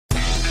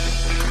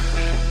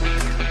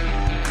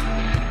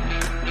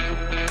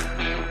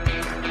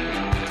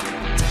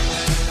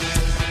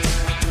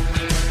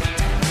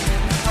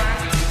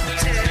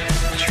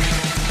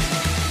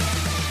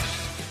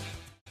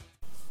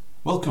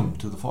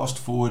to the Fast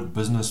Forward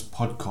Business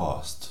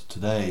Podcast.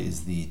 Today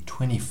is the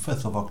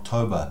 25th of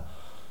October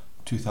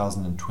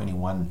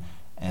 2021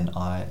 and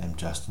I am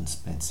Justin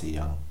Spencer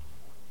Young.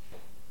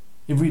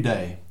 Every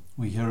day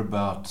we hear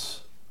about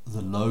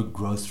the low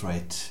growth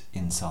rate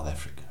in South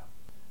Africa.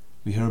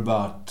 We hear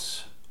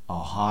about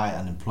our high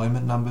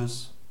unemployment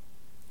numbers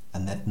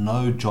and that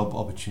no job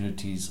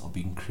opportunities are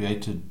being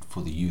created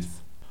for the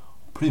youth,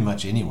 pretty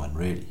much anyone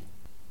really.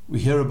 We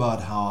hear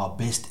about how our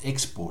best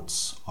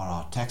exports are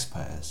our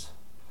taxpayers.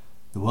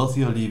 The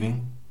wealthy are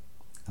leaving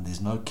and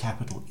there's no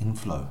capital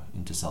inflow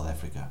into South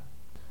Africa.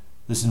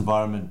 This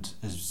environment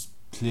has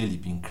clearly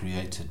been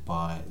created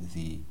by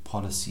the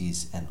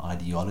policies and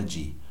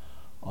ideology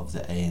of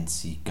the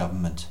ANC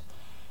government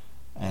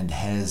and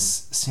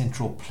has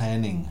central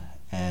planning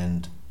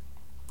and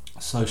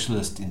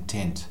socialist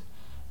intent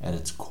at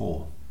its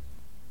core.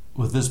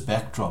 With this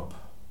backdrop,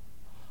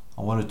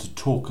 I wanted to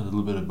talk a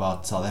little bit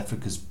about South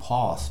Africa's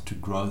path to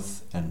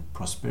growth and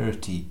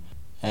prosperity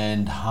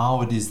and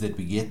how it is that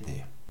we get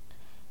there.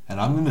 And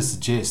I'm going to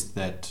suggest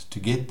that to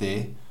get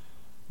there,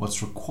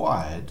 what's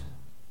required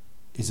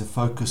is a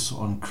focus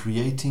on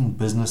creating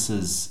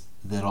businesses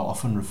that are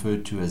often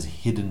referred to as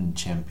hidden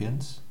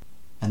champions.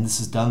 And this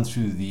is done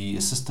through the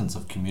assistance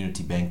of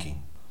community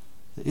banking.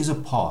 There is a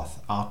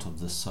path out of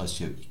this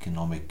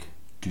socio-economic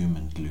doom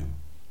and gloom.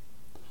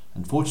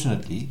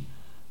 Unfortunately,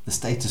 the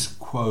status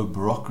quo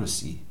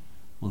bureaucracy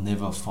will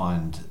never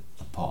find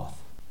a path.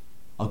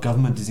 Our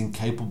government is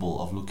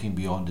incapable of looking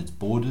beyond its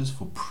borders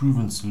for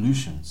proven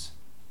solutions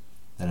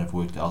that have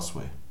worked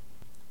elsewhere.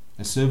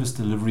 As service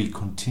delivery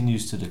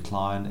continues to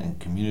decline and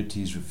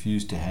communities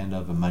refuse to hand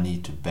over money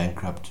to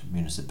bankrupt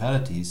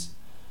municipalities,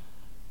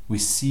 we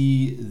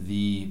see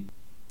the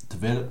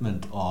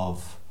development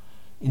of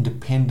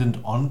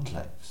independent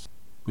enclaves,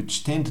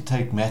 which tend to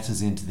take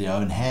matters into their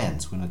own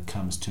hands when it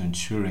comes to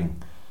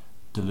ensuring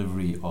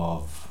delivery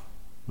of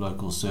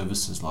local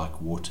services like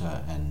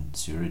water and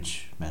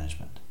sewerage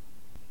management.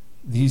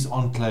 These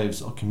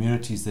enclaves are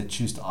communities that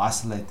choose to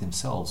isolate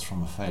themselves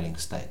from a failing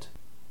state.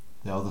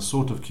 They are the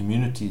sort of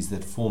communities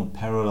that form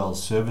parallel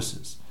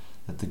services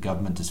that the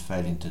government is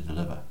failing to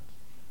deliver.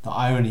 The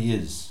irony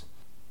is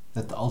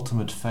that the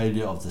ultimate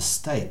failure of the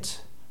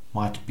state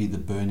might be the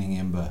burning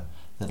ember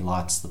that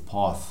lights the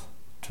path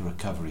to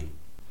recovery.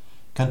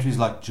 Countries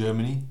like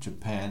Germany,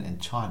 Japan,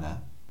 and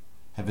China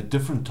have at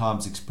different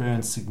times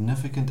experienced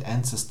significant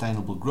and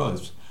sustainable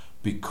growth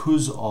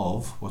because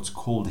of what's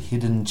called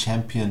hidden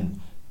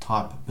champion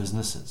type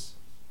businesses.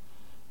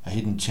 A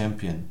hidden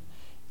champion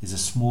is a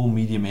small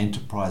medium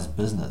enterprise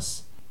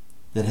business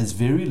that has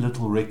very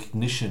little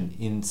recognition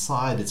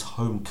inside its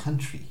home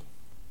country.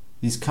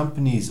 These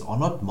companies are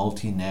not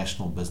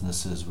multinational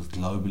businesses with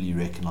globally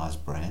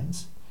recognized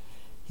brands.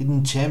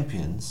 Hidden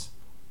champions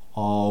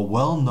are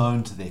well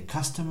known to their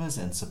customers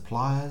and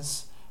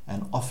suppliers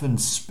and often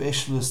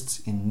specialists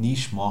in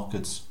niche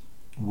markets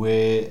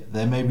where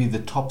they may be the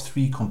top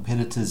 3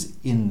 competitors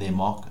in their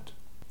market.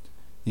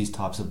 These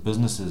types of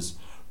businesses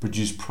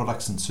produce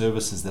products and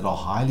services that are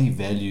highly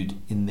valued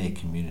in their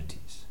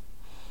communities.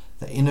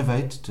 They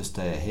innovate to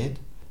stay ahead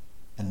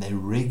and they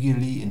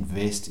regularly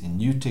invest in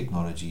new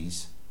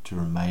technologies to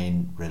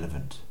remain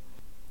relevant.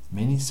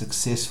 Many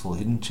successful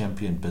hidden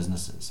champion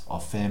businesses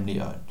are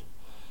family owned.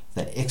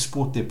 They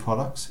export their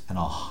products and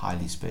are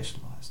highly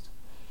specialized.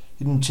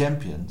 Hidden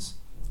champions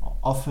are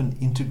often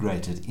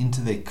integrated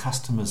into their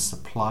customers'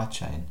 supply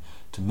chain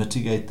to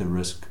mitigate the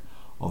risk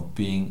of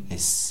being a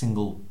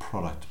single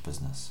product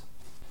business.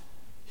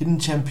 Hidden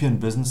champion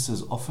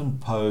businesses often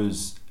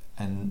pose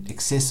an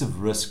excessive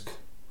risk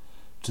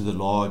to the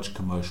large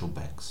commercial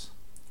banks.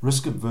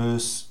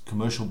 Risk-averse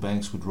commercial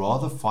banks would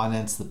rather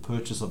finance the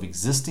purchase of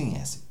existing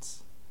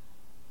assets,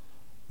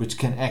 which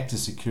can act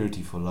as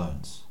security for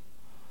loans.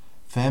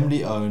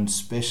 Family-owned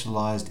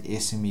specialized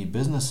SME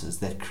businesses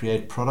that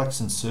create products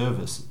and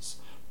services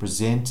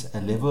present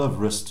a level of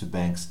risk to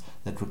banks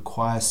that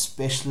require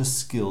specialist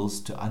skills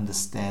to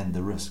understand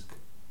the risk.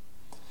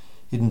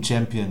 Hidden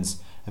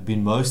champions have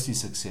been mostly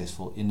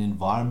successful in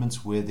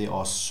environments where there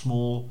are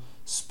small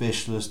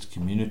specialist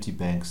community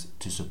banks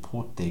to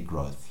support their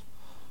growth.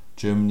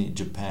 Germany,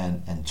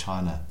 Japan, and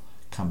China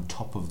come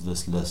top of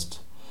this list.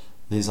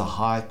 There's a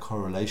high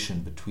correlation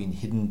between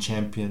hidden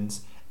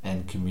champions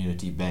and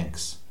community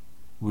banks,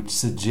 which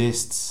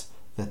suggests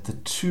that the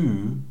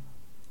two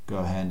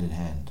go hand in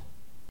hand.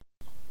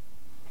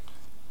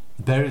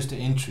 The barriers to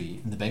entry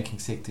in the banking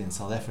sector in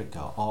South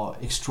Africa are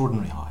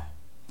extraordinarily high.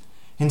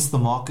 Hence, the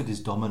market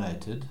is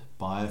dominated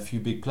by a few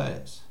big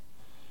players.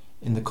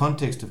 In the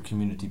context of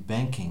community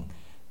banking,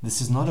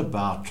 this is not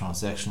about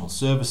transactional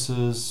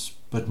services,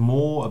 but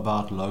more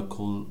about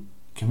local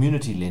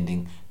community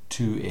lending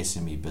to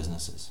SME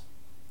businesses.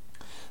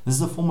 This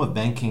is a form of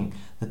banking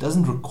that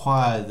doesn't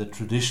require the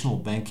traditional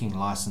banking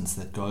license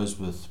that goes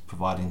with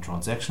providing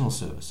transactional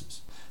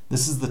services.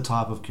 This is the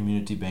type of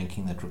community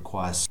banking that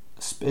requires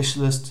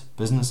specialist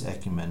business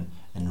acumen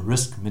and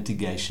risk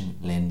mitigation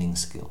lending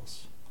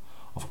skills.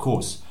 Of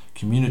course,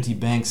 community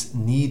banks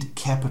need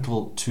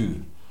capital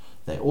too.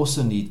 They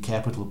also need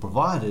capital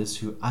providers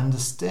who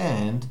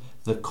understand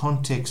the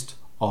context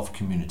of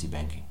community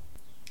banking.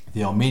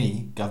 There are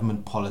many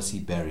government policy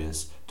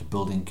barriers to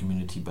building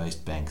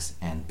community-based banks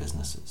and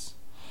businesses.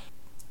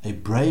 A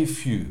brave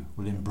few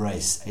will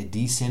embrace a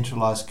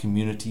decentralized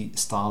community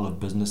style of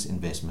business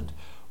investment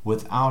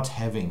without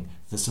having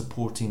the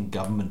supporting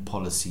government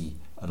policy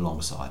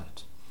alongside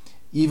it.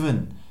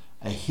 Even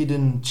a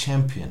hidden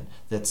champion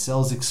that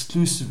sells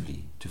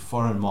exclusively to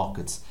foreign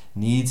markets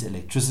needs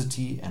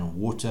electricity and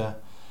water,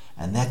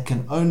 and that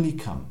can only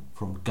come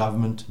from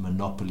government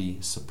monopoly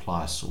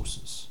supply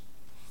sources.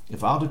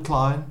 If our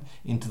decline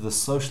into the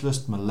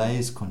socialist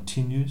malaise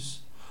continues,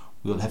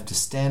 we will have to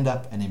stand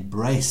up and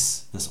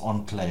embrace this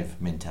enclave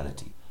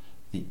mentality.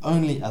 The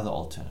only other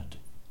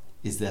alternative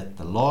is that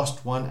the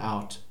last one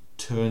out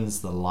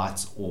turns the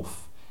lights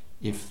off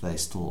if they're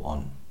still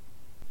on.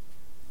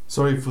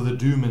 Sorry for the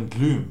doom and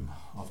gloom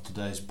of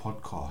today's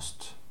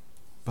podcast,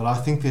 but I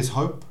think there's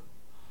hope,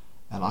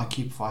 and I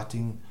keep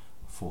fighting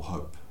for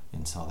hope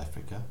in South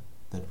Africa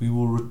that we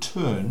will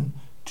return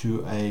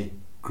to a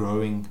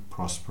growing,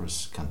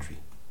 prosperous country.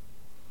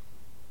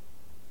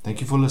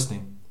 Thank you for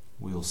listening.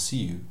 We'll see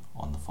you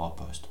on the Far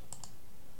Post.